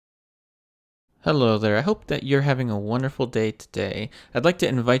Hello there, I hope that you're having a wonderful day today. I'd like to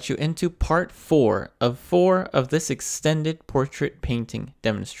invite you into part 4 of this extended portrait painting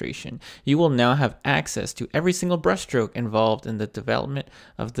demonstration. You will now have access to every single brushstroke involved in the development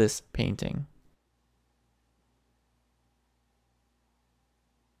of this painting.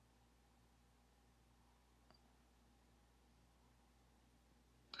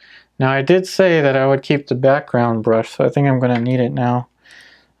 Now I did say that I would keep the background brush, so I think I'm going to need it now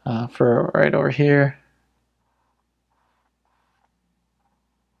for right over here.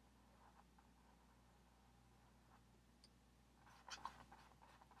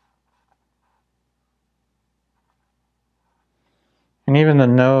 And even the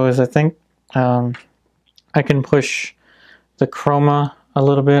nose, I think I can push the chroma a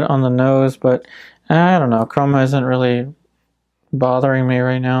little bit on the nose, but I don't know, chroma isn't really bothering me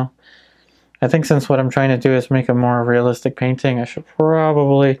right now. I think since what I'm trying to do is make a more realistic painting, I should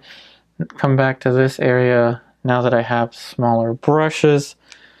probably come back to this area now that I have smaller brushes.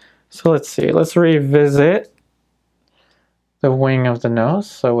 So let's see, let's revisit the wing of the nose.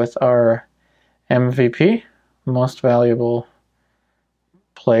 So with our MVP, most valuable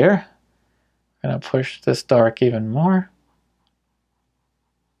player, I'm going to push this dark even more.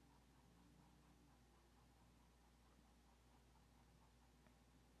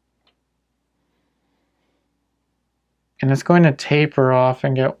 And it's going to taper off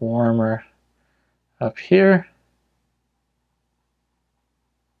and get warmer up here.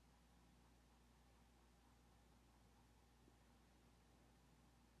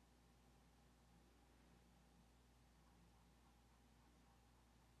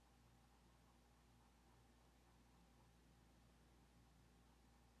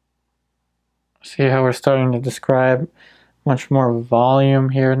 See how we're starting to describe much more volume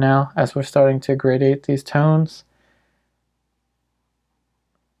here now as we're starting to gradate these tones.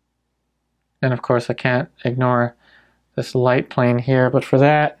 And of course I can't ignore this light plane here, but for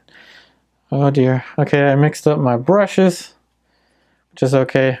that, oh dear. Okay, I mixed up my brushes, which is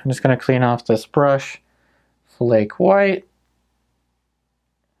okay. I'm just going to clean off this brush. Flake white.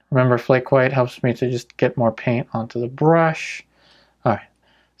 Remember, flake white helps me to just get more paint onto the brush. All right,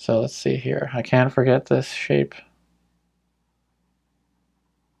 so let's see here. I can't forget this shape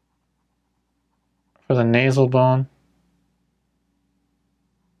for the nasal bone.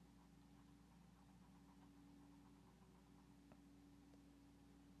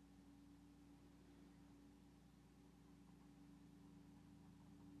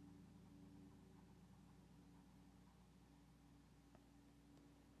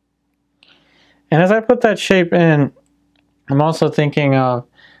 And as I put that shape in, I'm also thinking of,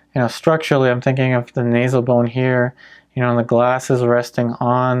 structurally, I'm thinking of the nasal bone here, and the glasses resting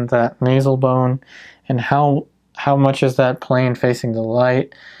on that nasal bone, and how much is that plane facing the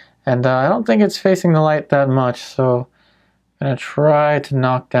light. And I don't think it's facing the light that much, so I'm going to try to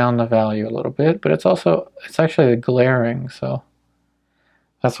knock down the value a little bit, but it's actually glaring, so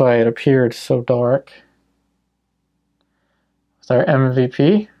that's why it appeared so dark. With our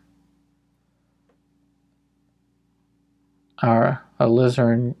MVP, our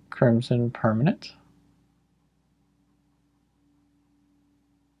Alizarin Crimson Permanent.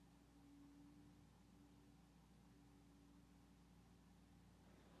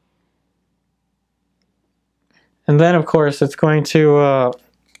 And then of course it's going to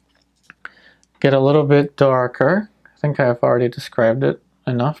get a little bit darker. I think I've already described it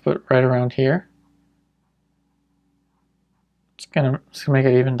enough, but right around here. It's gonna make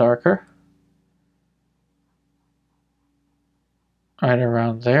it even darker. Right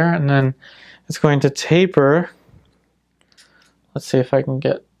around there, and then it's going to taper. Let's see if I can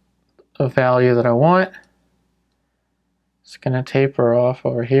get a value that I want. It's going to taper off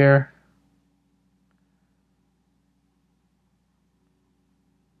over here.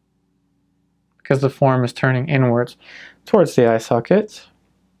 Because the form is turning inwards towards the eye socket.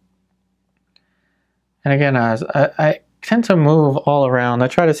 And again, as I tend to move all around. I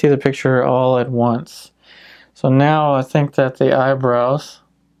try to see the picture all at once. So now I think that the eyebrows,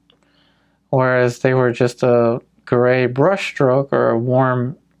 whereas they were just a gray brush stroke or a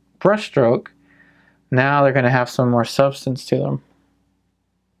warm brush stroke, now they're going to have some more substance to them.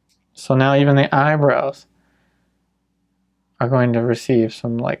 So now even the eyebrows are going to receive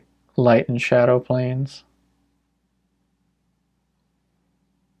some like light and shadow planes.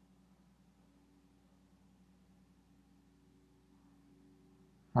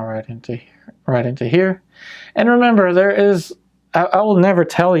 All right into here. And remember, I will never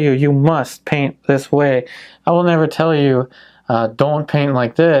tell you, you must paint this way. I will never tell you, don't paint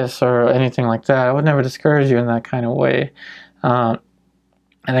like this or anything like that. I would never discourage you in that kind of way.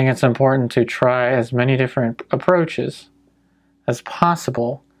 I think it's important to try as many different approaches as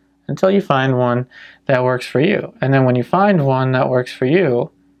possible until you find one that works for you. And then when you find one that works for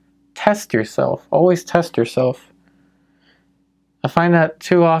you, test yourself. Always test yourself. I find that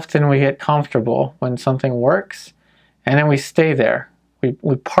too often we get comfortable when something works and then we stay there.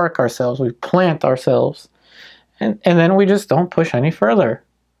 We park ourselves, we plant ourselves, and then we just don't push any further.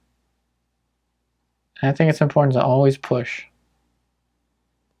 And I think it's important to always push.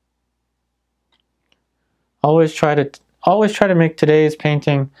 Always try to make today's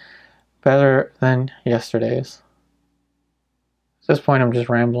painting better than yesterday's. At this point I'm just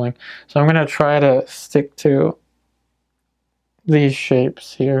rambling. So I'm going to try to stick to these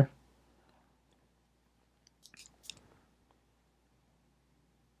shapes here.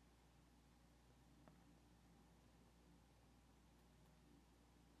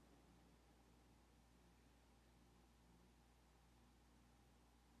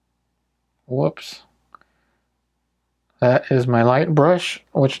 Whoops. That is my light brush,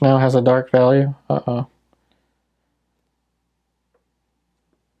 which now has a dark value. Uh-oh.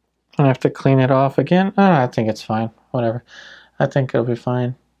 I have to clean it off again. I think it's fine. Whatever. I think it'll be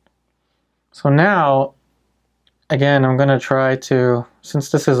fine. So now, again, I'm going to try to,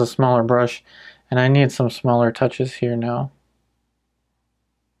 since this is a smaller brush, and I need some smaller touches here now.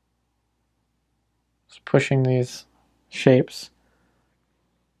 Just pushing these shapes.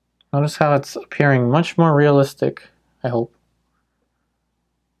 Notice how it's appearing much more realistic, I hope.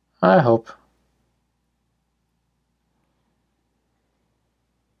 I hope.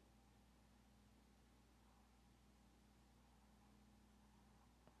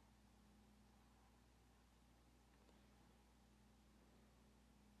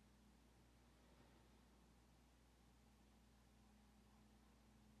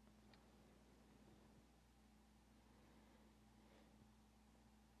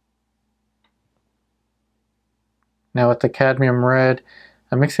 Now with the cadmium red,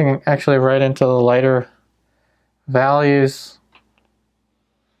 I'm mixing actually right into the lighter values.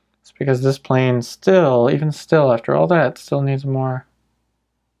 It's because this plane still, even still after all that, still needs more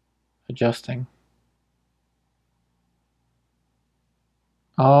adjusting.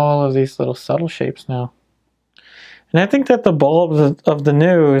 All of these little subtle shapes now. And I think that the bulbs of the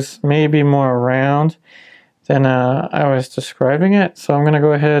nose may be more round than I was describing it. So I'm going to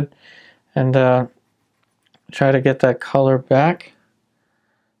go ahead and try to get that color back.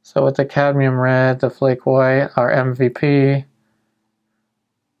 So with the cadmium red, the flake white, our MVP,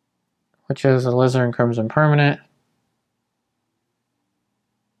 which is Alizarin Crimson Permanent.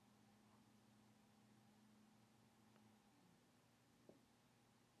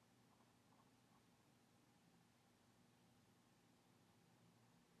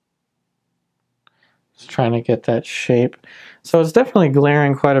 Just trying to get that shape. So it's definitely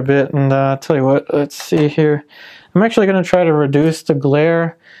glaring quite a bit, and I'll tell you what, let's see here. I'm actually going to try to reduce the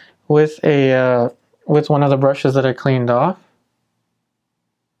glare with with one of the brushes that I cleaned off.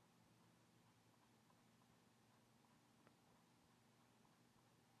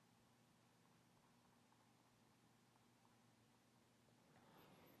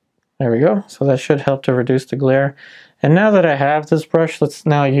 There we go. So that should help to reduce the glare. And now that I have this brush, let's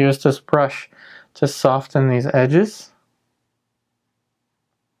now use this brush to soften these edges.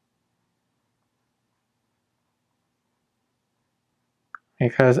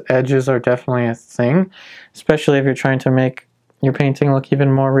 Because edges are definitely a thing, especially if you're trying to make your painting look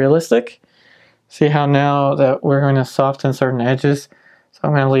even more realistic. See how now that we're going to soften certain edges, so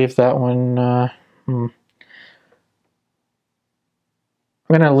I'm going to leave that one, I'm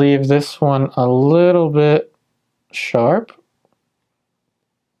going to leave this one a little bit sharp.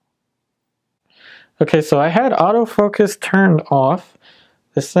 Okay, so I had autofocus turned off.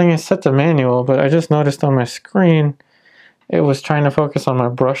 This thing is set to manual, but I just noticed on my screen it was trying to focus on my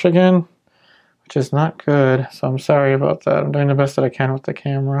brush again, which is not good, so I'm sorry about that. I'm doing the best that I can with the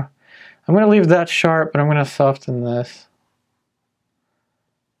camera. I'm going to leave that sharp, but I'm going to soften this.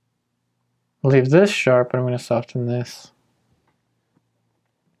 Leave this sharp, but I'm going to soften this.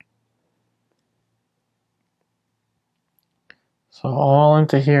 So all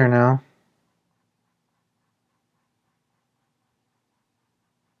into here now.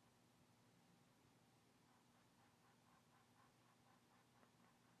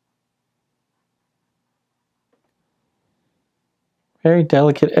 Very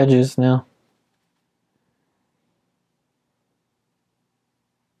delicate edges now.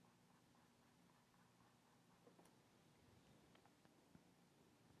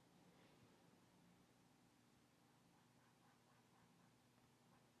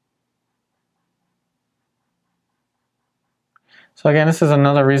 So again, this is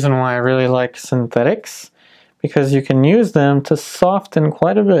another reason why I really like synthetics, because you can use them to soften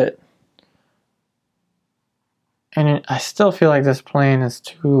quite a bit. And I still feel like this plane is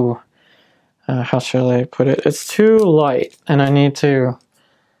too, how shall I put it? It's too light, and I need to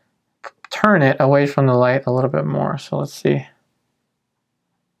turn it away from the light a little bit more. So let's see.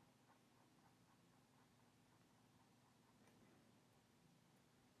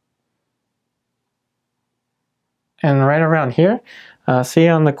 And right around here, see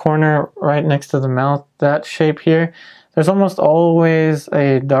on the corner right next to the mouth, that shape here, there's almost always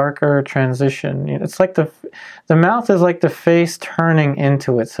a darker transition. It's like the mouth is like the face turning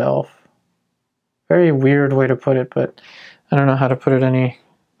into itself. Very weird way to put it, but I don't know how to put it any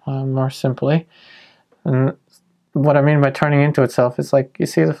more simply. And what I mean by turning into itself is like, you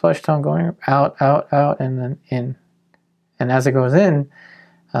see the flesh tone going out, out, out, and then in. And as it goes in,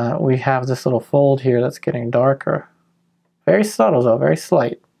 we have this little fold here that's getting darker. Very subtle though, very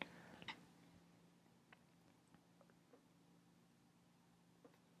slight.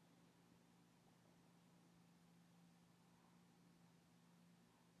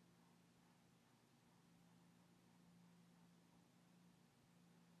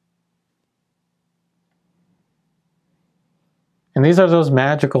 And these are those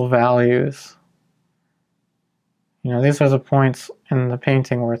magical values. You know, these are the points in the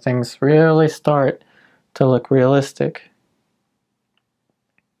painting where things really start to look realistic.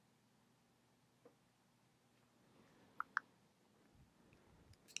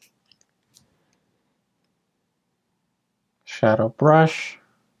 Shadow brush.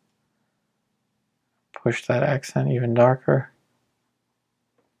 Push that accent even darker.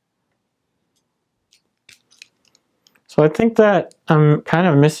 So I think that I'm kind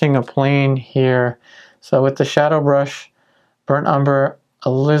of missing a plane here. So with the shadow brush, burnt umber,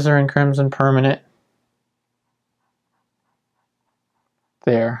 alizarin crimson permanent.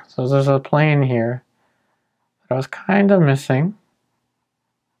 There. So there's a plane here that I was kind of missing.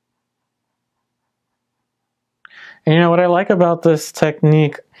 And you know what I like about this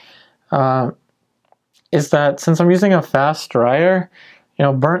technique is that since I'm using a fast dryer, you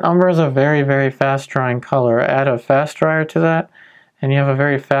know, burnt umber is a very, very fast drying color. Add a fast dryer to that, and you have a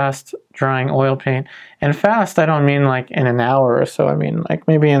very fast drying oil paint. And fast, I don't mean like in an hour or so. I mean like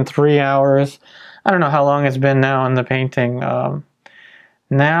maybe in 3 hours. I don't know how long it's been now in the painting.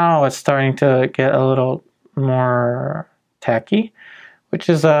 Now it's starting to get a little more tacky, which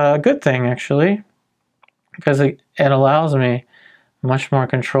is a good thing actually, because it allows me much more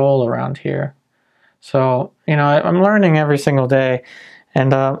control around here. So, you know, I'm learning every single day,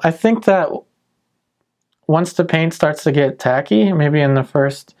 and I think that once the paint starts to get tacky, maybe in the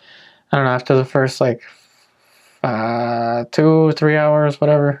first, I don't know, after the first like 2, 3 hours,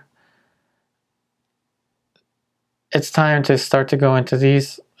 whatever, it's time to start to go into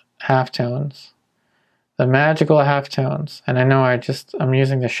these halftones, the magical halftones. And I know I'm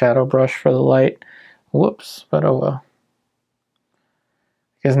using the shadow brush for the light. Whoops, but oh well.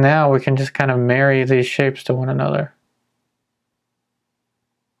 Because now we can just kind of marry these shapes to one another.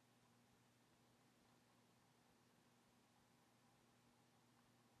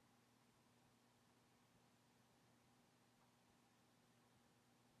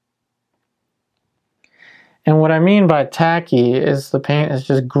 And what I mean by tacky is the paint is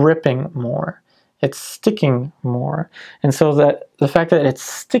just gripping more. It's sticking more. And so that the fact that it's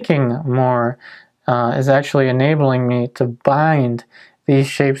sticking more is actually enabling me to bind these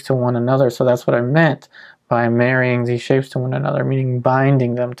shapes to one another. So that's what I meant by marrying these shapes to one another, meaning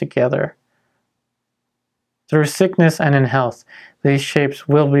binding them together. Through sickness and in health, these shapes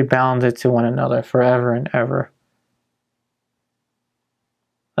will be bounded to one another forever and ever.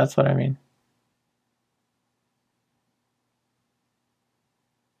 That's what I mean.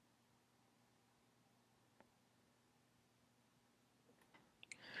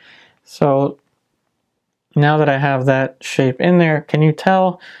 So now that I have that shape in there, can you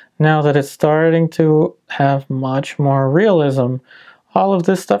tell now that it's starting to have much more realism? All of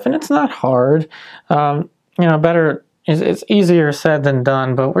this stuff, and it's not hard. You know, it's easier said than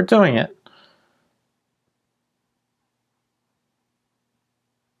done, but we're doing it.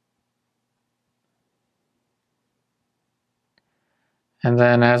 And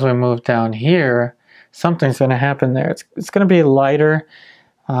then as we move down here, something's going to happen there. It's going to be lighter.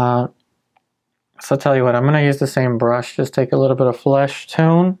 So I'll tell you what, I'm going to use the same brush. Just take a little bit of flesh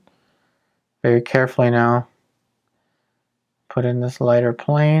tone. Very carefully now. Put in this lighter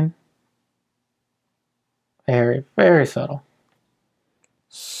plane. Very, very subtle.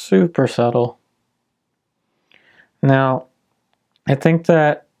 Super subtle. Now, I think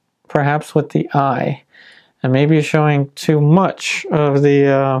that perhaps with the eye, and maybe showing too much of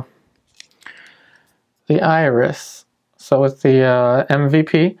the iris. So with the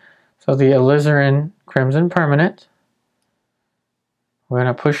MVP, so the Alizarin Crimson Permanent, we're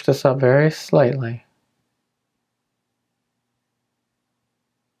going to push this up very slightly.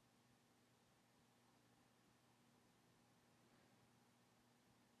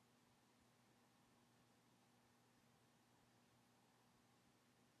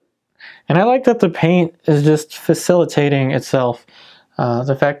 And I like that the paint is just facilitating itself.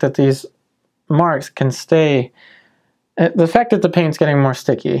 The fact that these marks can stay, the fact that the paint's getting more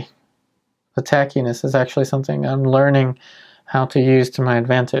sticky, the tackiness is actually something I'm learning how to use to my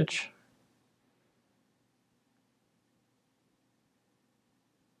advantage.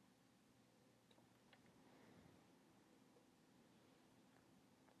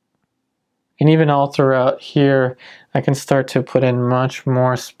 And even all throughout here, I can start to put in much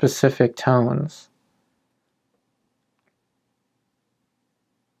more specific tones.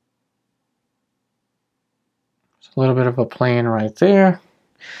 Just a little bit of a plane right there.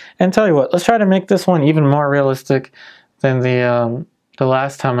 And tell you what, let's try to make this one even more realistic than the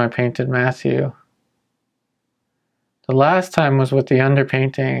last time I painted Matthew. The last time was with the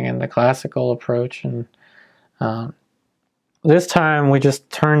underpainting and the classical approach, and this time we just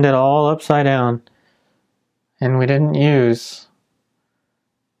turned it all upside down, and we didn't use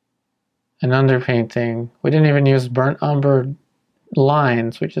an underpainting. We didn't even use burnt umber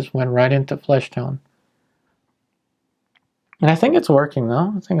lines. We just went right into flesh tone. And I think it's working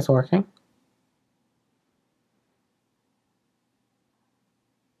though. I think it's working.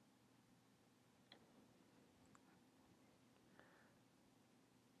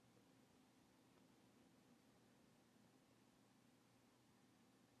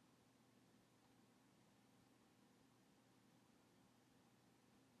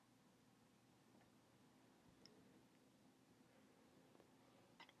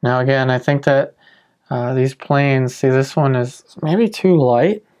 Now again, I think that these planes, see, this one is maybe too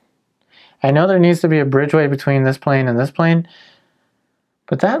light. I know there needs to be a bridgeway between this plane and this plane,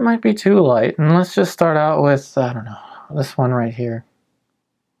 but that might be too light. And let's just start out with, I don't know, this one right here.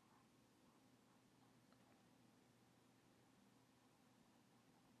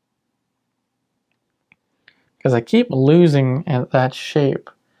 Because I keep losing that shape.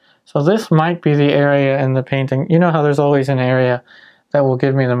 So this might be the area in the painting. You know how there's always an area that will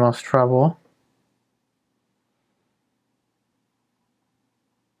give me the most trouble.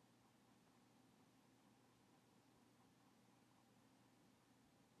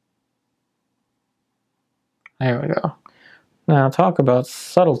 There we go. Now talk about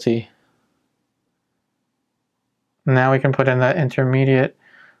subtlety. Now we can put in that intermediate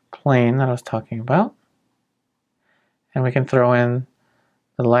plane that I was talking about. And we can throw in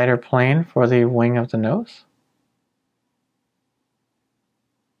the lighter plane for the wing of the nose.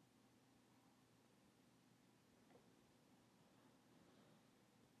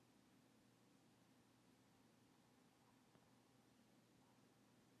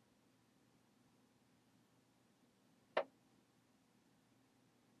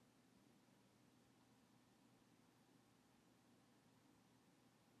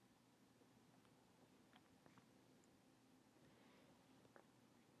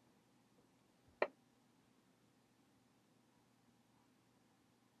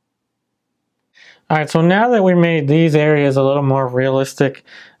 Alright, so now that we made these areas a little more realistic,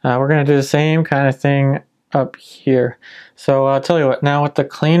 we're going to do the same kind of thing up here. So I'll tell you what, now with the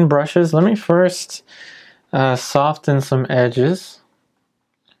clean brushes, let me first soften some edges.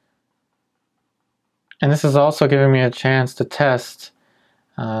 And this is also giving me a chance to test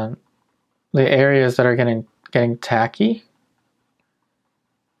the areas that are getting tacky.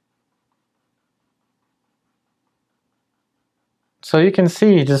 So you can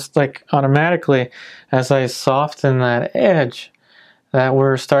see just like automatically as I soften that edge that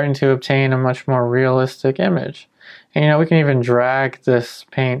we're starting to obtain a much more realistic image. And you know, we can even drag this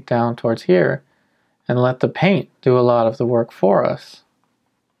paint down towards here and let the paint do a lot of the work for us.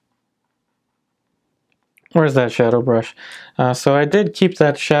 Where's that shadow brush? So I did keep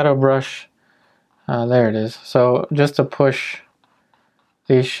that shadow brush, there it is. So just to push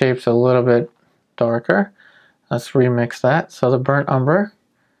these shapes a little bit darker. Let's remix that. So the burnt umber.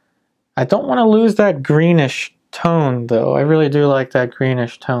 I don't want to lose that greenish tone though. I really do like that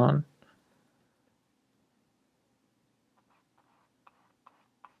greenish tone.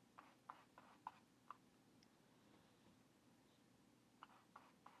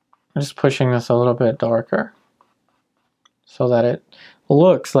 I'm just pushing this a little bit darker so that it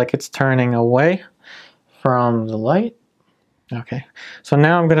looks like it's turning away from the light. Okay, so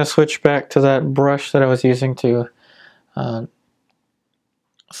now I'm going to switch back to that brush that I was using to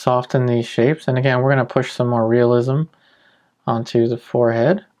soften these shapes. And again, we're going to push some more realism onto the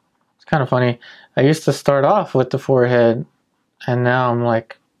forehead. It's kind of funny. I used to start off with the forehead, and now I'm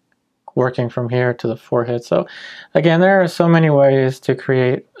like working from here to the forehead. So again, there are so many ways to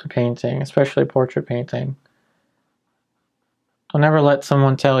create a painting, especially portrait painting. Don't never let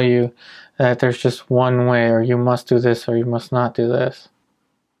someone tell you that there's just one way, or you must do this, or you must not do this.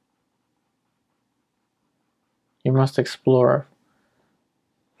 You must explore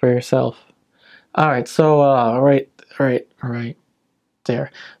for yourself. All right, so right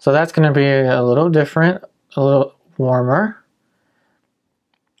there. So that's going to be a little different, a little warmer.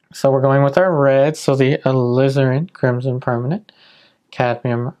 So we're going with our red. So the Alizarin Crimson Permanent,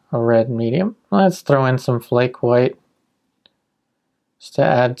 Cadmium Red Medium. Let's throw in some Flake White just to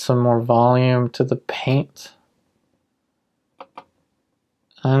add some more volume to the paint.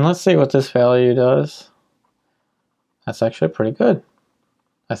 And let's see what this value does. That's actually pretty good,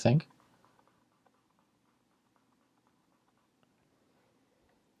 I think.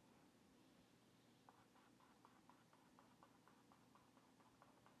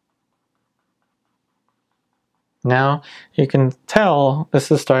 Now you can tell this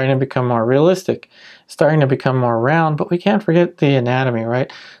is starting to become more realistic, starting to become more round, but we can't forget the anatomy,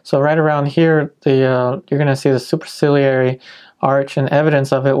 right? So right around here, you're going to see the superciliary arch, and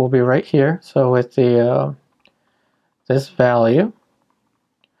evidence of it will be right here. So with the this value,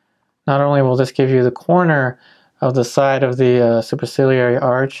 not only will this give you the corner of the side of the superciliary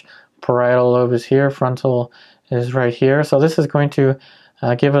arch, parietal lobe is here, frontal is right here. So this is going to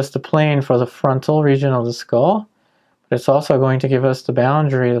give us the plane for the frontal region of the skull. It's also going to give us the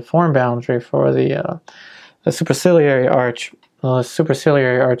boundary, the form boundary for the superciliary arch. The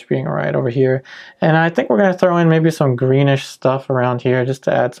superciliary arch being right over here. And I think we're going to throw in maybe some greenish stuff around here just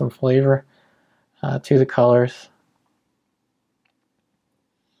to add some flavor to the colors.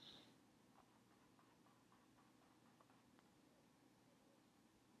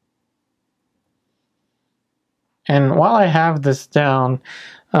 And while I have this down,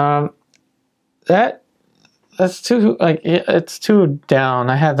 that's too, like, it's too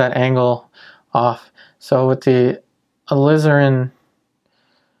down. I had that angle off. So with the Alizarin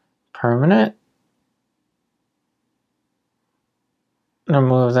Permanent, I'm going to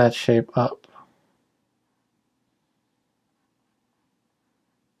move that shape up.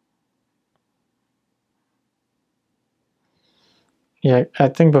 Yeah, I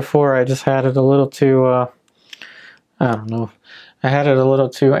think before I just had it a little too, I don't know. I had it a little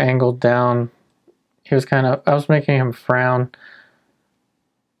too angled down. He was kind of, I was making him frown.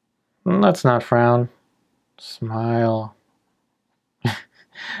 Let's not frown. Smile.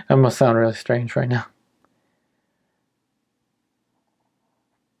 That must sound really strange right now.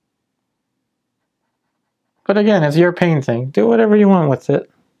 But again, it's your painting. Do whatever you want with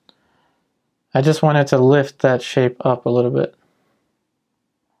it. I just wanted to lift that shape up a little bit.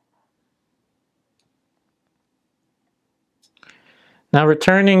 Now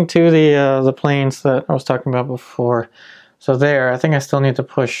returning to the planes that I was talking about before. So there, I think I still need to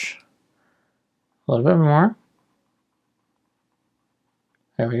push a little bit more.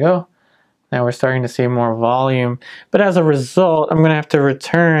 There we go. Now we're starting to see more volume. But as a result, I'm going to have to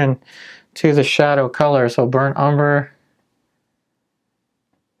return to the shadow color. So burnt umber,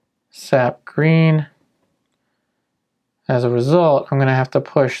 sap green. As a result, I'm going to have to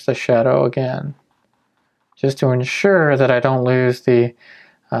push the shadow again, just to ensure that I don't lose the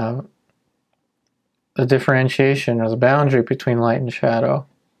differentiation or the boundary between light and shadow.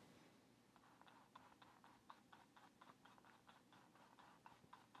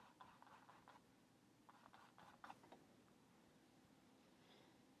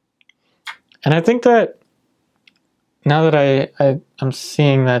 And I think that now that I'm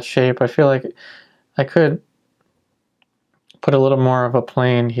seeing that shape, I feel like I could put a little more of a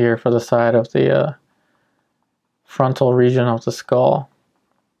plane here for the side of the frontal region of the skull.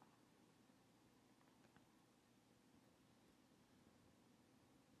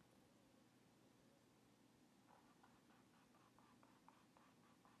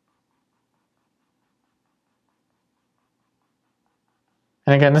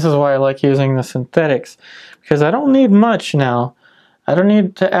 And again, this is why I like using the synthetics, because I don't need much now. I don't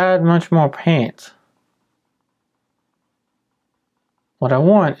need to add much more paint. What I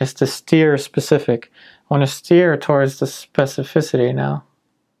want is to steer specific. I want to steer towards the specificity now.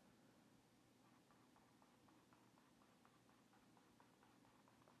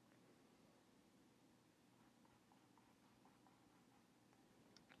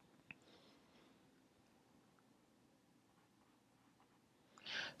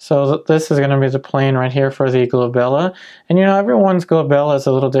 So this is going to be the plane right here for the glabella. And you know, everyone's glabella is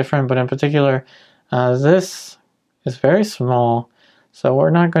a little different, but in particular, this is very small. So we're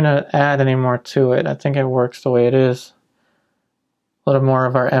not going to add any more to it. I think it works the way it is. A little more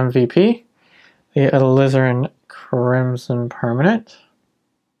of our MVP, the Alizarin Crimson Permanent.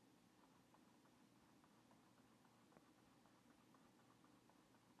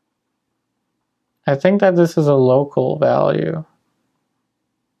 I think that this is a local value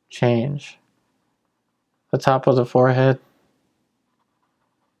change. The top of the forehead.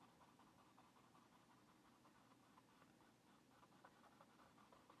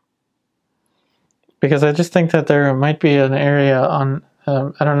 Because I just think that there might be an area on,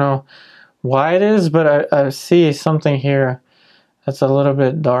 I don't know why it is, but I see something here that's a little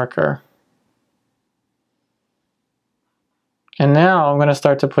bit darker. And now I'm going to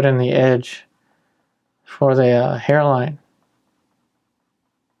start to put in the edge for the hairline.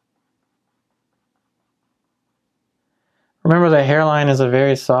 Remember, the hairline is a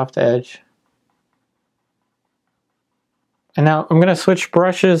very soft edge. And now I'm going to switch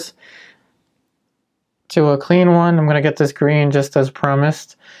brushes to a clean one. I'm going to get this green just as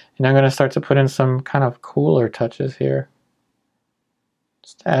promised. And I'm going to start to put in some kind of cooler touches here.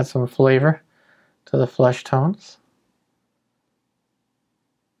 Just to add some flavor to the flesh tones.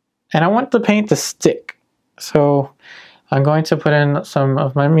 And I want the paint to stick. So I'm going to put in some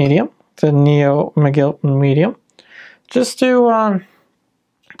of my medium, the Neo Megilp medium, just to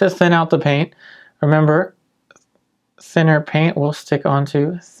thin out the paint. Remember, thinner paint will stick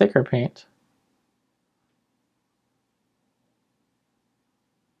onto thicker paint.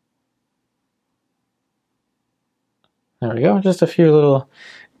 There we go, just a few little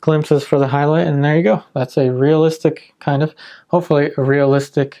glimpses for the highlight, and there you go. That's a realistic kind of, hopefully a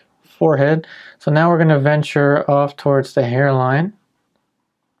realistic forehead. So now we're going to venture off towards the hairline.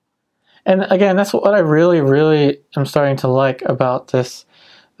 And again, that's what I really am starting to like about this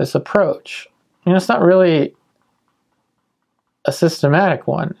approach. You know, it's not really a systematic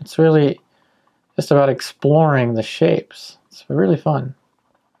one. It's really just about exploring the shapes. It's really fun.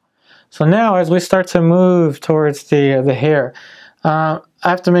 So now as we start to move towards the hair, I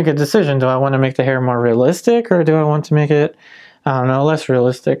have to make a decision. Do I want to make the hair more realistic, or do I want to make it, I don't know, less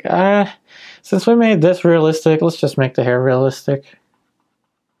realistic? Since we made this realistic, let's just make the hair realistic.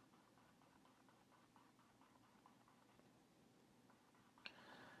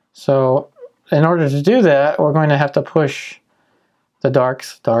 So in order to do that, we're going to have to push the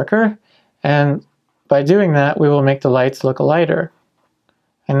darks darker, and by doing that, we will make the lights look lighter.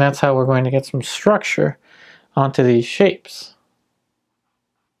 And that's how we're going to get some structure onto these shapes.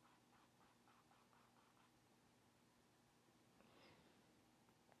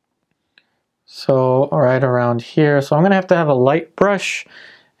 So right around here, so I'm going to have a light brush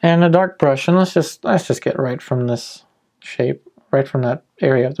and a dark brush, and let's just get right from this shape, right from that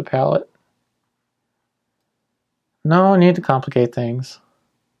area of the palette. No need to complicate things.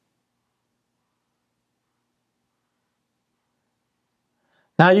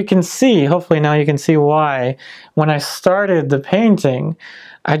 Now you can see, hopefully now you can see why, when I started the painting,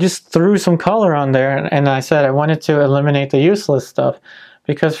 I just threw some color on there, and I said I wanted to eliminate the useless stuff.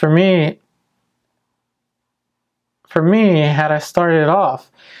 Because for me, had I started off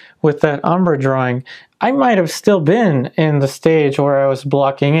with that Umber drawing, I might have still been in the stage where I was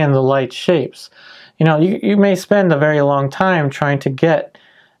blocking in the light shapes. You know, you may spend a very long time trying to get,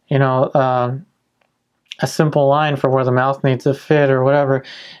 you know, a simple line for where the mouth needs to fit or whatever,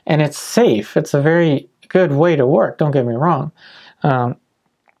 and it's safe. It's a very good way to work, don't get me wrong.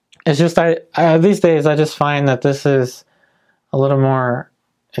 It's just these days I just find that this is a little more,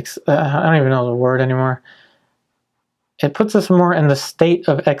 I don't even know the word anymore. It puts us more in the state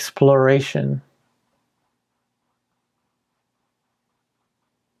of exploration.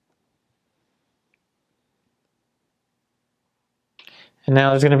 And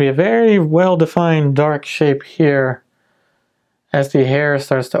now there's going to be a very well-defined dark shape here as the hair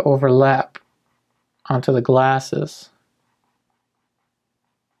starts to overlap onto the glasses.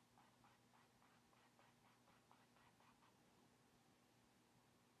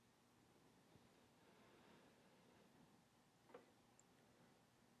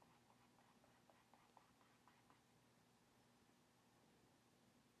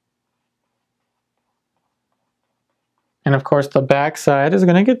 And of course the back side is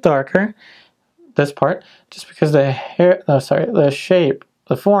going to get darker, this part, just because the hair, oh, sorry, the shape,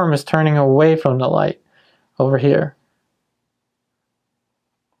 the form is turning away from the light over here.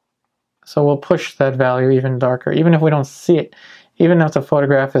 So we'll push that value even darker, even if we don't see it. Even if the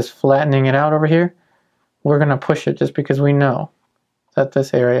photograph is flattening it out over here, we're going to push it just because we know. that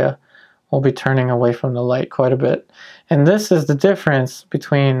this area will be turning away from the light quite a bit. And this is the difference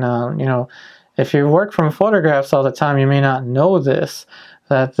between, you know, if you work from photographs all the time, you may not know this,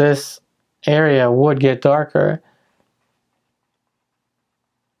 that this area would get darker.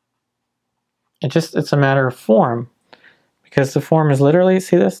 It's a matter of form, because the form is literally,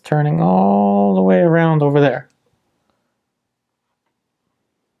 see this, turning all the way around over there.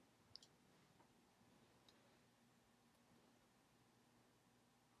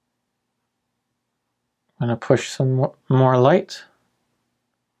 I'm going to push some more light.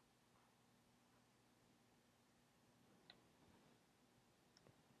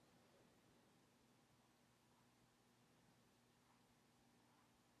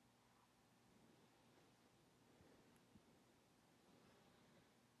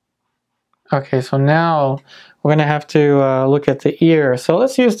 Okay, so now we're going to have to look at the ear. So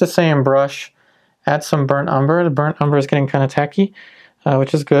let's use the same brush, add some burnt umber. The burnt umber is getting kind of tacky,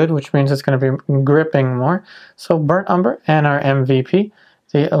 which is good, which means it's going to be gripping more. So burnt umber and our MVP,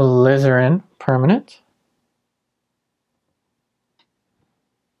 the Alizarin permanent.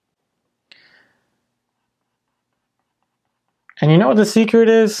 And you know what the secret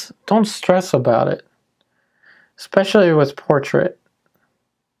is? Don't stress about it, especially with portrait.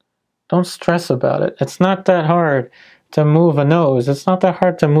 Don't stress about it. It's not that hard to move a nose. It's not that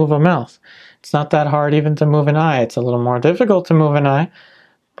hard to move a mouth. It's not that hard even to move an eye. It's a little more difficult to move an eye,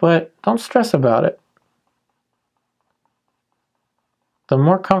 but don't stress about it. The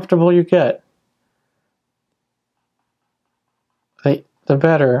more comfortable you get, the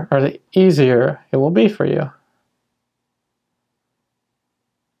better or the easier it will be for you.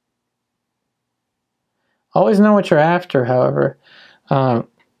 Always know what you're after, however.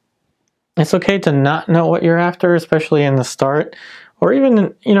 It's okay to not know what you're after, especially in the start, or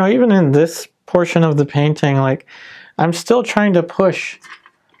even, you know, even in this portion of the painting. Like, I'm still trying to push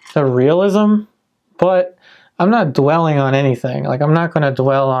the realism, but I'm not dwelling on anything. Like, I'm not going to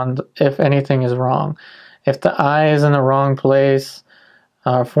dwell on if anything is wrong. If the eye is in the wrong place,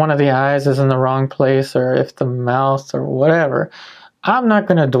 if one of the eyes is in the wrong place, or if the mouth or whatever, I'm not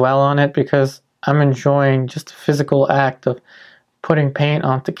going to dwell on it, because I'm enjoying just the physical act of putting paint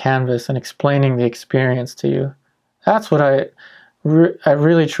onto canvas and explaining the experience to you. That's what I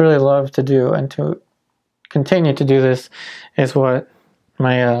really truly love to do, and to continue to do this is what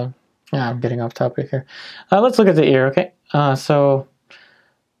my yeah, I'm getting off topic here. Let's look at the ear, okay? So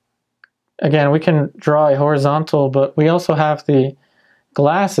again, we can draw a horizontal, but we also have the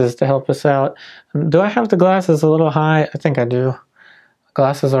glasses to help us out. Do I have the glasses a little high? I think I do.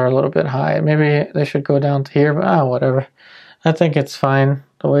 Glasses are a little bit high. Maybe they should go down to here, but whatever. I think it's fine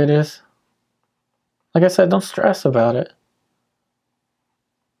the way it is. Like I said, don't stress about it.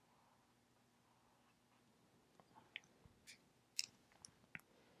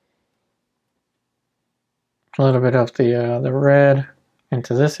 A little bit of the red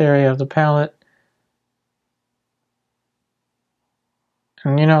into this area of the palette.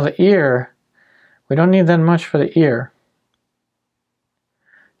 And you know, the ear, we don't need that much for the ear.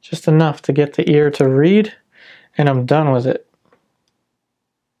 Just enough to get the ear to read, and I'm done with it.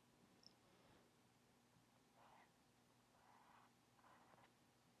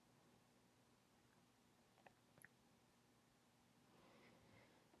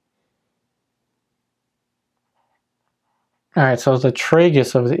 Alright, so the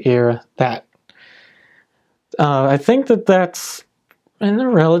tragus of the ear, that. I think that that's in the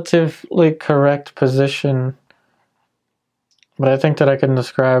relatively correct position, but I think that I can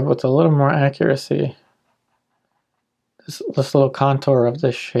describe with a little more accuracy this little contour of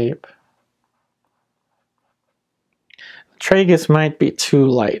this shape. The tragus might be too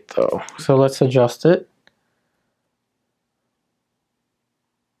light though, so let's adjust it.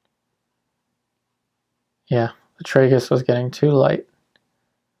 Yeah, the tragus was getting too light.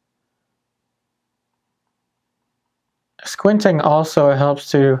 Squinting also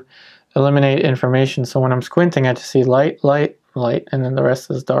helps to eliminate information, so when I'm squinting I just see light, light, light, and then the rest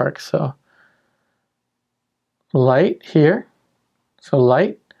is dark. So light here, so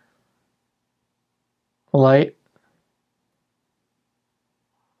light, light,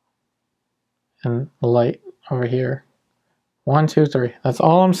 and light over here. 1, 2, 3. That's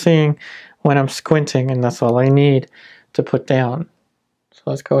all I'm seeing when I'm squinting, and that's all I need to put down. So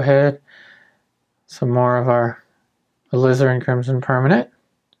let's go ahead, some more of our Alizarin Crimson Permanent,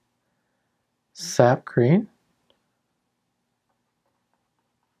 Sap Green.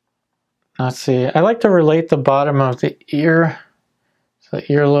 Let's see, I like to relate the bottom of the ear, so the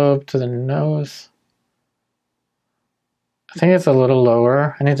earlobe to the nose. I think it's a little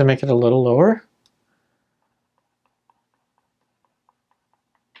lower. I need to make it a little lower.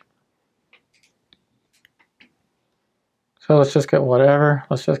 So let's just get whatever.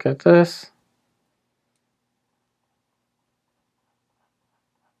 Let's just get this.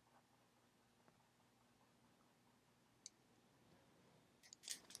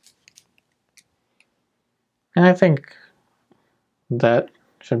 And I think that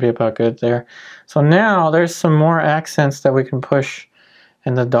should be about good there. So now there's some more accents that we can push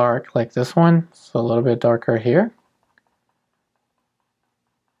in the dark, like this one. So a little bit darker here.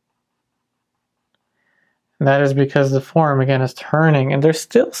 And that is because the form, again, is turning. And there's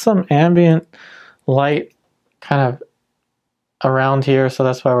still some ambient light kind of around here, so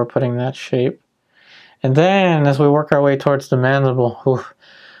that's why we're putting that shape. And then as we work our way towards the mandible,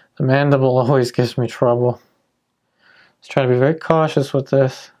 the mandible always gives me trouble. Let's try to be very cautious with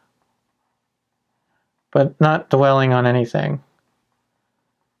this, but not dwelling on anything.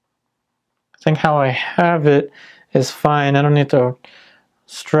 I think how I have it is fine. I don't need to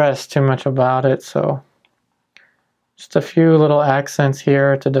stress too much about it, so just a few little accents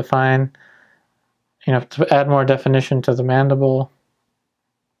here to define, you know, to add more definition to the mandible,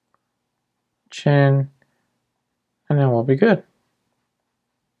 chin, and then we'll be good.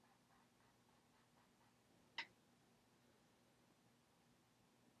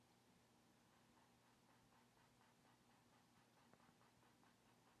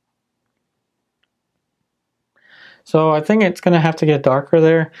 So I think it's going to have to get darker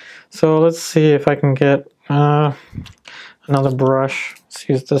there. So let's see if I can get another brush. Let's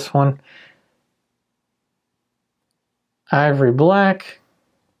use this one. Ivory black.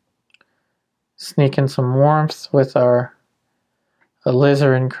 Sneak in some warmth with our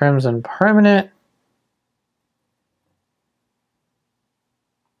Alizarin Crimson Permanent.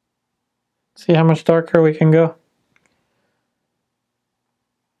 See how much darker we can go.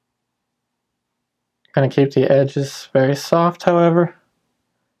 Going to keep the edges very soft, however.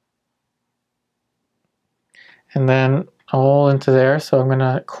 And then all into there, so I'm going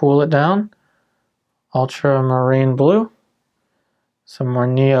to cool it down. Ultramarine blue. Some more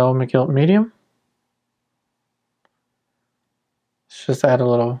Neo Megilp medium. Let's just add a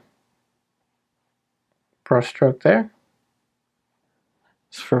little brush stroke there.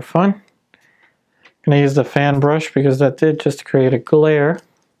 Just for fun. I'm going to use the fan brush because that did just create a glare.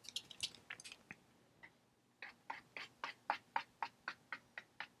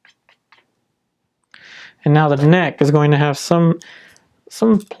 And now the neck is going to have some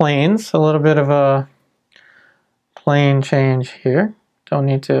planes, a little bit of a plane change here. Don't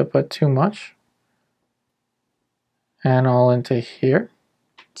need to put too much. And all into here.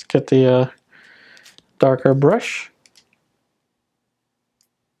 Let's get the darker brush.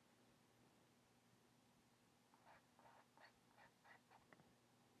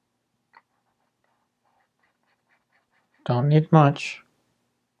 Don't need much.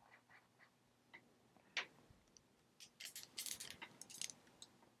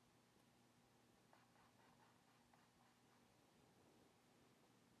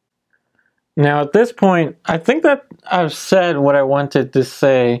 Now at this point, I think that I've said what I wanted to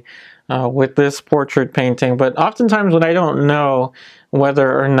say with this portrait painting, but oftentimes when I don't know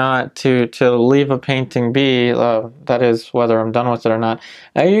whether or not to leave a painting be, that is whether I'm done with it or not,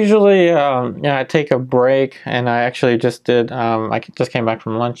 I usually I take a break, and I actually just did, I just came back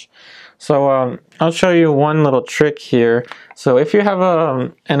from lunch. So I'll show you one little trick here. So if you have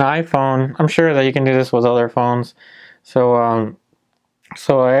an iPhone, I'm sure that you can do this with other phones.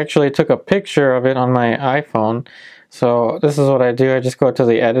 So I actually took a picture of it on my iPhone. So this is what I do. I just go to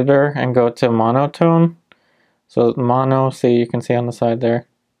the editor and go to monotone. So mono, see, you can see on the side there.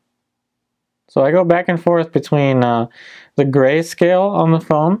 So I go back and forth between the grayscale on the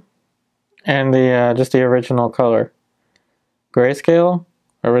phone and the just the original color. Grayscale,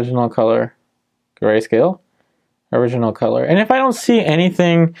 original color. Grayscale, original color. And if I don't see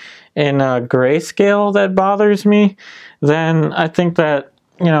anything in grayscale that bothers me, then I think that,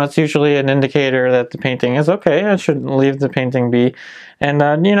 you know, it's usually an indicator that the painting is okay. I should leave the painting be.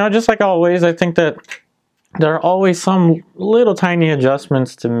 And you know, just like always, I think that there are always some little tiny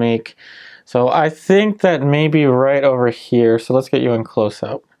adjustments to make. So I think that maybe right over here, so let's get you in close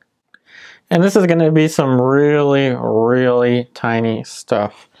up. And this is going to be some really tiny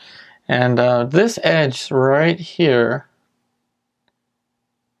stuff. And this edge right here,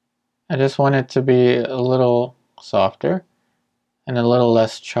 I just want it to be a little softer and a little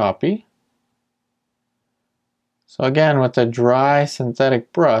less choppy. So again, with a dry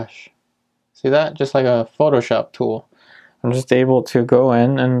synthetic brush, see that? Just like a Photoshop tool. I'm just able to go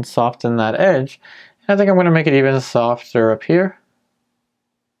in and soften that edge. And I think I'm going to make it even softer up here.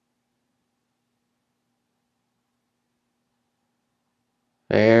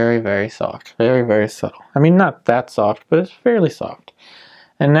 Very very, very soft. Very, very subtle. I mean, not that soft, but it's fairly soft.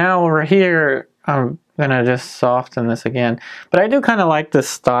 And now over here, I'm gonna just soften this again. But I do kind of like this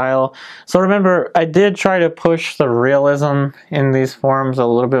style. So remember, I did try to push the realism in these forms a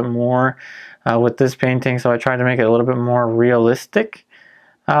little bit more with this painting. So I tried to make it a little bit more realistic.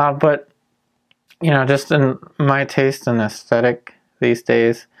 But, you know, just in my taste and aesthetic these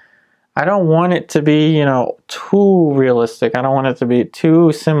days, I don't want it to be, you know, too realistic. I don't want it to be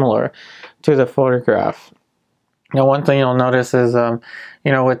too similar to the photograph. Now, one thing you'll notice is,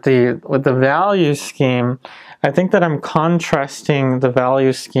 you know, with the value scheme, I think that I'm contrasting the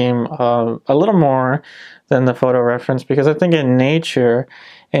value scheme a little more than the photo reference, because I think in nature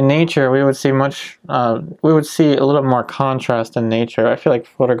we would see we would see a little more contrast in nature. I feel like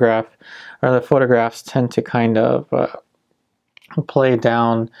the photographs tend to kind of play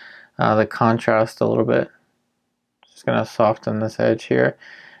down the contrast a little bit. Just gonna soften this edge here.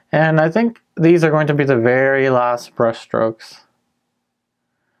 And I think these are going to be the very last brush strokes.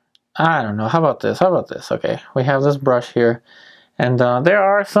 I don't know, how about this? How about this? Okay, we have this brush here. And there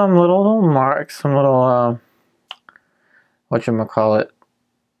are some little marks, some little, whatchamacallit.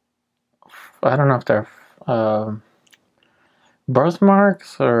 I don't know if they're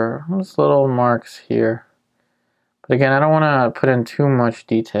birthmarks or just little marks here. But again, I don't want to put in too much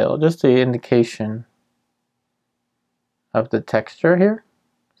detail, just the indication of the texture here.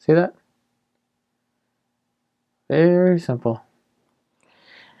 See that? Very simple.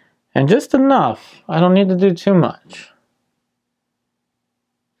 And just enough. I don't need to do too much.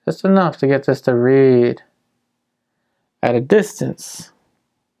 Just enough to get this to read at a distance.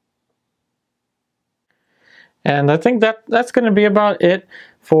 And I think that's going to be about it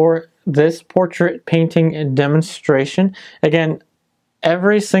for this portrait painting demonstration. Again,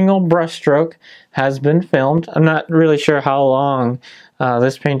 every single brushstroke has been filmed. I'm not really sure how long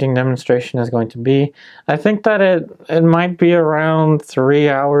this painting demonstration is going to be. I think that it might be around 3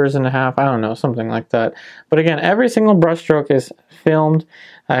 hours and a half. I don't know, something like that. But again, every single brushstroke is filmed.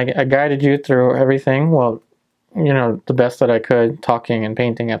 I guided you through everything. Well, you know, the best that I could, talking and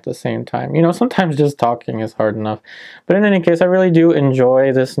painting at the same time. You know, sometimes just talking is hard enough. But in any case, I really do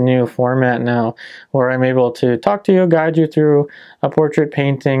enjoy this new format now, where I'm able to talk to you, guide you through a portrait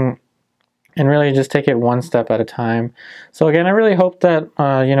painting, and really just take it one step at a time. So again, I really hope that,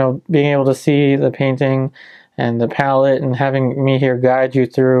 you know, being able to see the painting and the palette and having me here guide you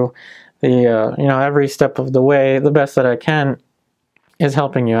through the, you know, every step of the way, the best that I can, is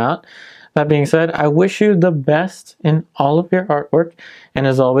helping you out. That being said, I wish you the best in all of your artwork, and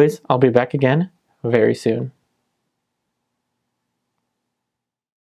as always, I'll be back again very soon.